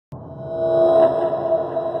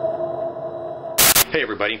Hey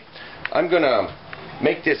everybody, I'm gonna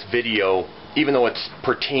make this video, even though it's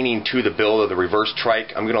pertaining to the build of the reverse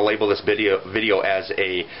trike, I'm gonna label this video as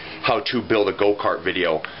a how to build a go-kart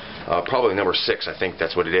video, probably number 6, I think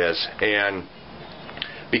that's what it is. And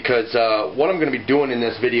because what I'm gonna be doing in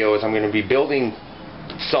this video is I'm gonna be building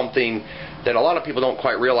something that a lot of people don't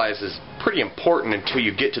quite realize is pretty important until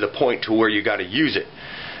you get to the point to where you got to use it.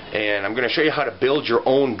 And I'm going to show you how to build your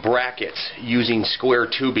own brackets using square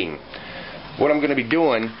tubing. What I'm going to be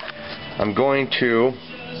doing, I'm going to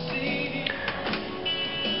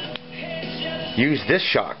use this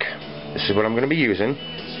shock. This is what I'm going to be using,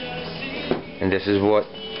 and this is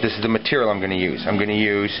the material I'm going to use. I'm going to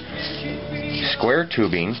use square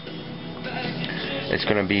tubing. It's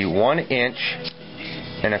going to be 1 1/4 inches,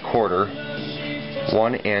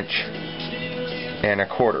 1 1/4 inches.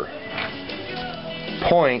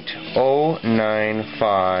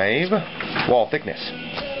 0.095 wall thickness.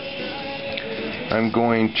 I'm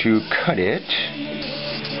going to cut it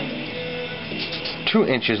 2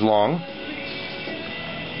 inches long.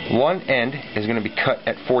 One end is going to be cut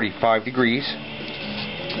at 45 degrees.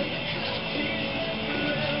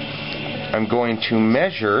 I'm going to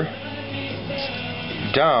measure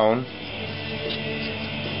down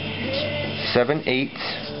 7/8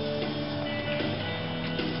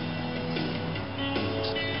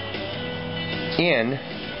 in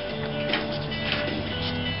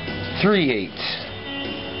 3/8.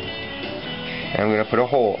 And I'm going to put a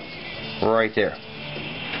hole right there.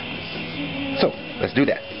 So, let's do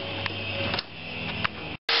that.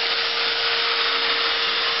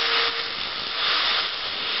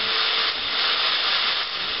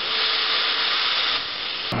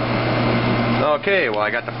 Okay, well I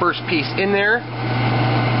got the first piece in there.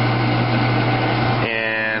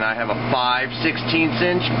 And I have a 5/16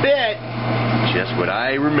 inch bit. Just what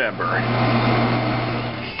I remember.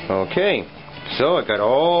 Okay, so I got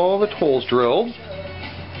all the holes drilled.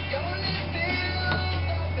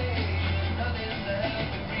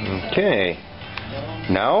 Okay,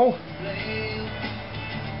 now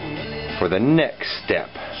for the next step.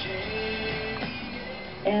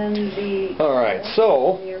 Alright,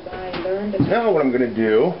 so now what I'm going to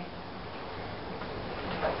do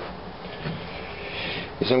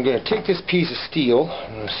is I'm going to take this piece of steel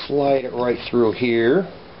and I'm going to slide it right through here.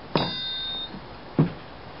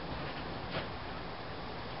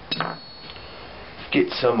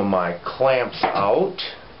 Get some of my clamps out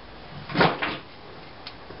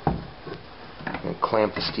and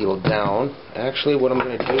clamp the steel down. Actually, what I'm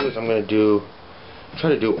going to do is I'm going to try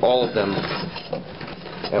to do all of them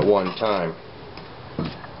at one time.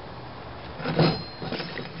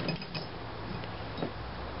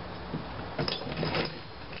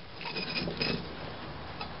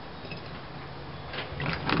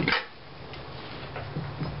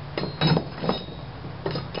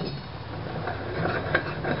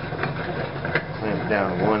 Clamp down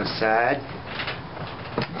one side.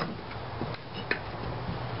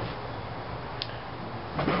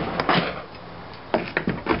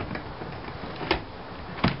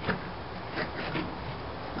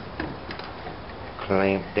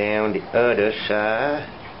 Clamp down the other side.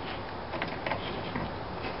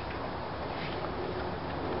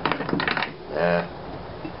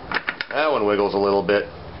 That one wiggles a little bit.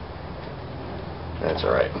 That's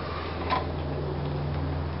alright.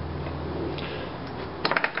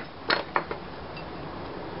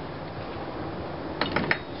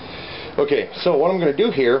 Okay, so what I'm going to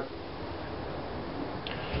do here,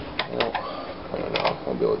 well, I don't know, I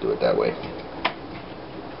won't be able to do it that way.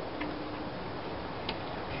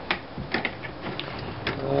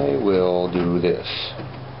 I will do this.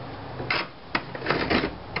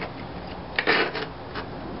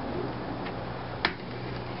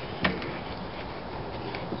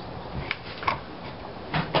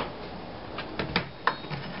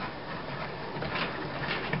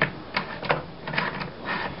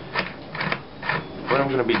 What I'm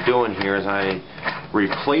going to be doing here is I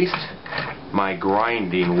replaced my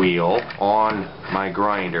grinding wheel on my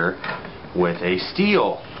grinder with a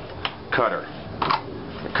steel cutter.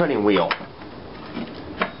 Cutting wheel.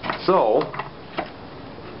 So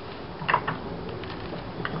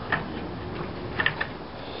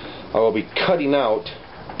I will be cutting out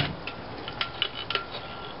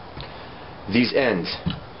these ends.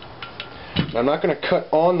 Now, I'm not going to cut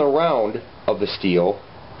on the round of the steel.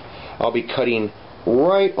 I'll be cutting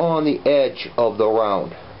right on the edge of the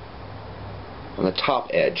round, on the top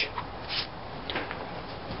edge.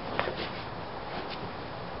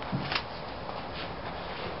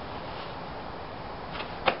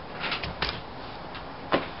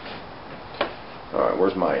 Alright,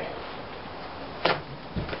 where's my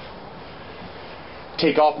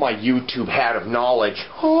take off my YouTube hat of knowledge.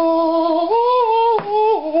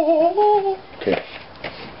 Okay,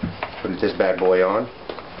 put this bad boy on.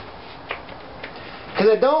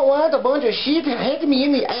 Because I don't want a bunch of shit to hit me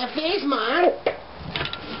in the face, man.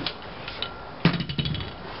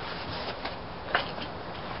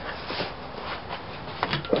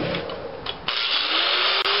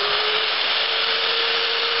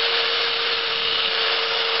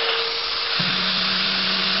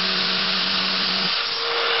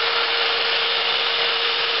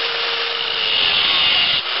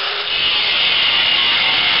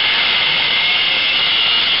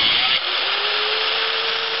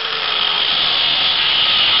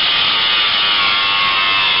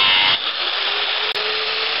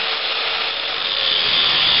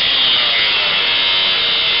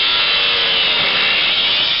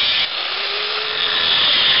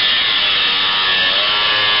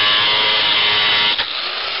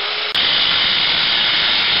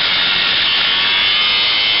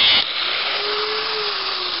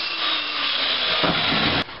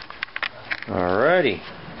 Alrighty.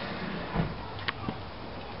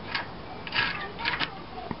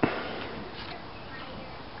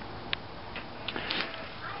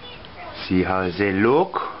 See how they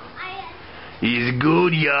look? It's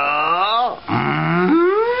good, y'all.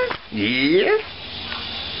 Yeah.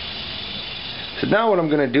 So now what I'm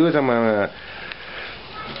going to do is I'm going to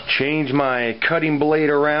change my cutting blade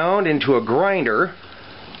around into a grinder.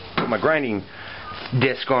 Put my grinding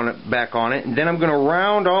disc on it, back on it, and then I'm going to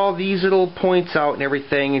round all these little points out and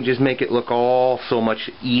everything and just make it look all so much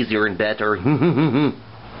easier and better.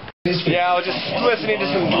 Yeah, I was just listening to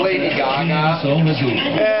some Lady Gaga.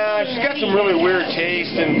 Yeah, she's got some really weird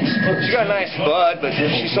taste, and she's got a nice bud, but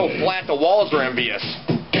she's so flat the walls are envious.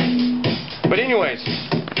 But anyways,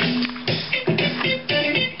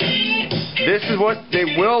 this is what they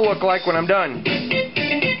will look like when I'm done.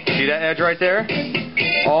 See that edge right there?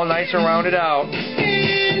 All nice and rounded out.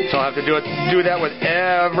 So I'll have to do that with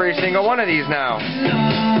every single one of these now.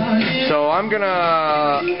 So I'm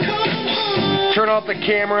gonna turn off the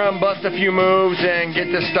camera and bust a few moves and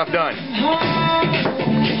get this stuff done.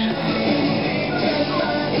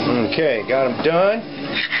 Okay, got them done.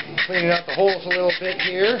 Cleaning out the holes a little bit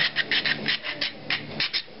here.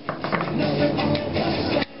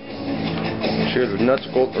 Make sure the nuts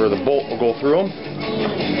will go, or the bolt will go through them.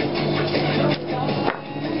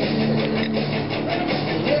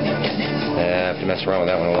 I have to mess around with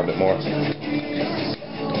that one a little bit more.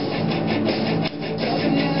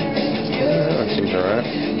 That seems alright.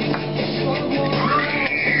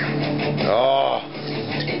 Oh,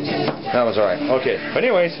 that was alright. Okay, but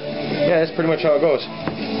anyways, yeah, that's pretty much how it goes.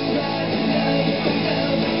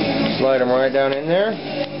 Slide them right down in there.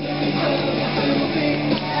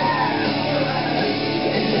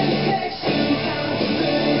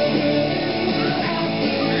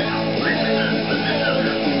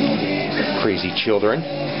 Crazy children.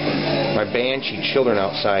 My banshee children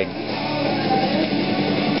outside.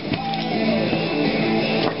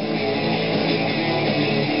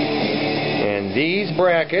 And these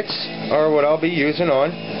brackets are what I'll be using on.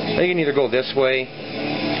 Now you can either go this way,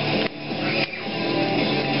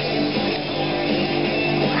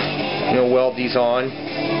 you know, weld these on,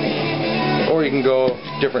 or you can go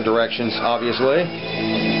different directions, obviously.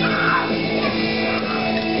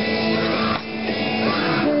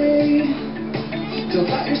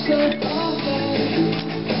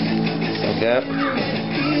 Like that.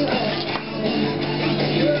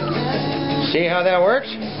 See how that works?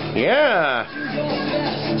 Yeah.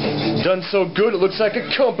 Done so good it looks like a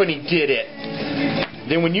company did it.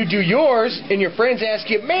 Then when you do yours and your friends ask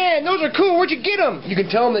you, man, those are cool, where'd you get them? You can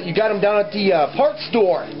tell them that you got them down at the parts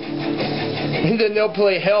store. And then they'll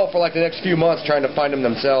play hell for like the next few months trying to find them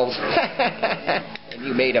themselves. And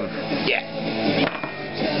you made them. Yeah.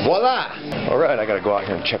 Voila! Alright, I gotta go out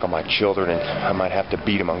here and check on my children, and I might have to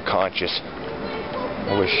beat them unconscious.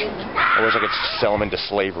 I wish I could sell them into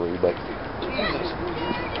slavery, but...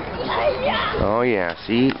 Oh yeah,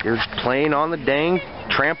 see? You're playing on the dang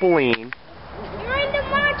trampoline. You're in the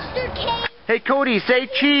monster cave. Hey Cody, say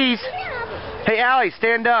cheese! Hey Allie,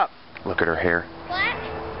 stand up! Look at her hair. What?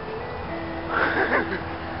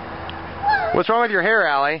 What's wrong with your hair,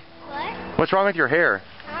 Allie? What? What's wrong with your hair?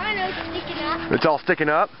 I don't know, it's sticking up. It's all sticking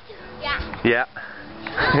up? Yeah. Yeah.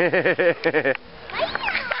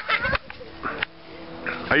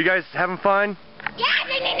 Are you guys having fun? Yeah, I'm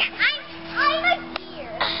a deer.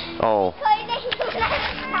 Oh.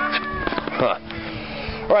 Huh.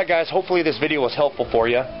 Alright guys, hopefully this video was helpful for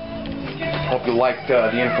you. Hope you liked the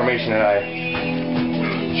information that I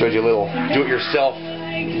showed you, a little do-it-yourself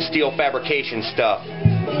steel fabrication stuff.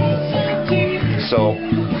 So,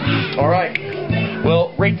 alright.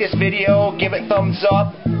 Well, rate this video, give it thumbs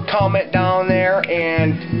up, comment down there,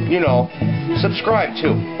 and, you know, subscribe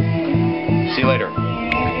too. See you later.